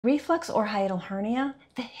Reflux or hiatal hernia,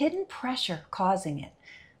 the hidden pressure causing it.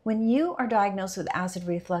 When you are diagnosed with acid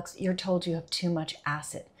reflux, you're told you have too much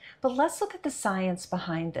acid. But let's look at the science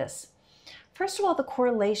behind this. First of all, the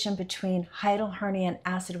correlation between hiatal hernia and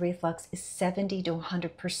acid reflux is 70 to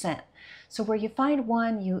 100%. So where you find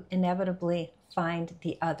one, you inevitably find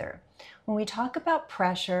the other. When we talk about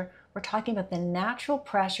pressure, we're talking about the natural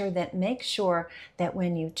pressure that makes sure that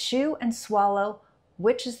when you chew and swallow,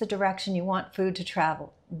 which is the direction you want food to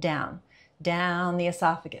travel? Down. Down the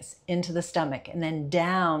esophagus, into the stomach, and then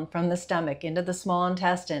down from the stomach into the small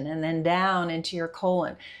intestine, and then down into your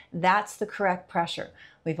colon. That's the correct pressure.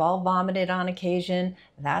 We've all vomited on occasion.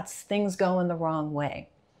 That's things going the wrong way.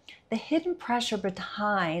 The hidden pressure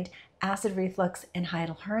behind acid reflux and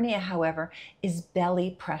hiatal hernia, however, is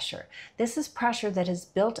belly pressure. This is pressure that is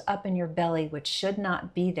built up in your belly, which should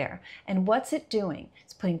not be there. And what's it doing?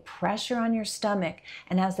 It's putting pressure on your stomach.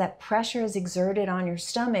 And as that pressure is exerted on your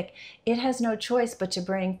stomach, it has no choice but to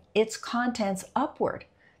bring its contents upward.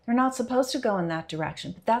 They're not supposed to go in that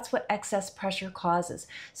direction, but that's what excess pressure causes.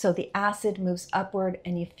 So the acid moves upward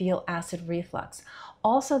and you feel acid reflux.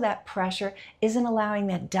 Also, that pressure isn't allowing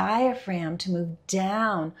that diaphragm to move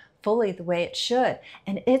down fully the way it should,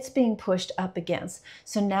 and it's being pushed up against.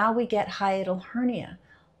 So now we get hiatal hernia.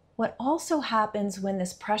 What also happens when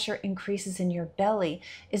this pressure increases in your belly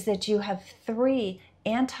is that you have 3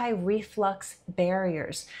 anti-reflux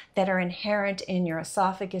barriers that are inherent in your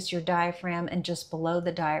esophagus, your diaphragm, and just below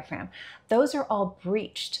the diaphragm. Those are all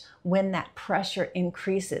breached when that pressure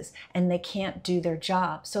increases and they can't do their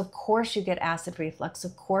job. So of course you get acid reflux,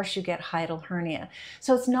 of course you get hiatal hernia.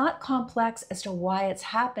 So it's not complex as to why it's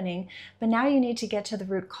happening, but now you need to get to the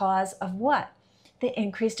root cause of what? The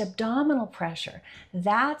increased abdominal pressure.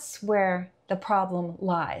 That's where the problem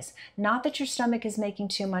lies. Not that your stomach is making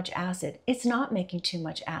too much acid. It's not making too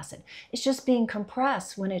much acid. It's just being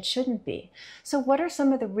compressed when it shouldn't be. So what are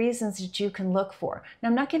some of the reasons that you can look for? Now,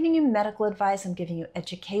 I'm not giving you medical advice. I'm giving you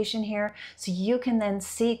education here so you can then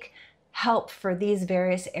seek help for these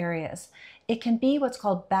various areas. It can be what's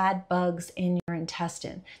called bad bugs in your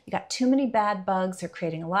intestine. You got too many bad bugs. They're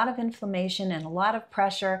creating a lot of inflammation and a lot of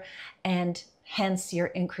pressure, and hence your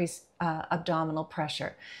increased abdominal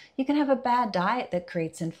pressure. You can have a bad diet that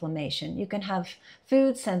creates inflammation. You can have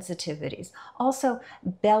food sensitivities. Also,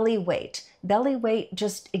 belly weight. Belly weight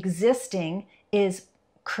just existing is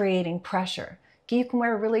creating pressure. You can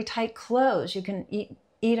wear really tight clothes. You can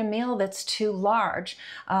eat a meal that's too large.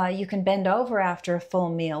 You can bend over after a full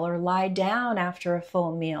meal or lie down after a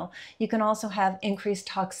full meal. You can also have increased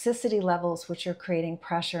toxicity levels, which are creating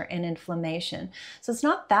pressure and inflammation. So it's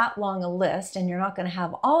not that long a list, and you're not going to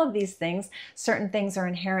have all of these things. Certain things are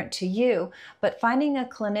inherent to you, but finding a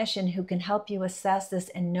clinician who can help you assess this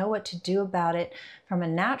and know what to do about it from a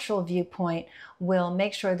natural viewpoint will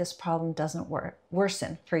make sure this problem doesn't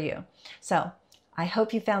worsen for you. So I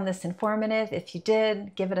hope you found this informative. If you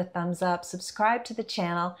did, give it a thumbs up, subscribe to the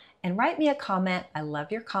channel, and write me a comment. I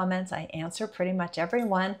love your comments. I answer pretty much every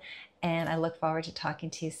one, and I look forward to talking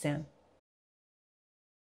to you soon.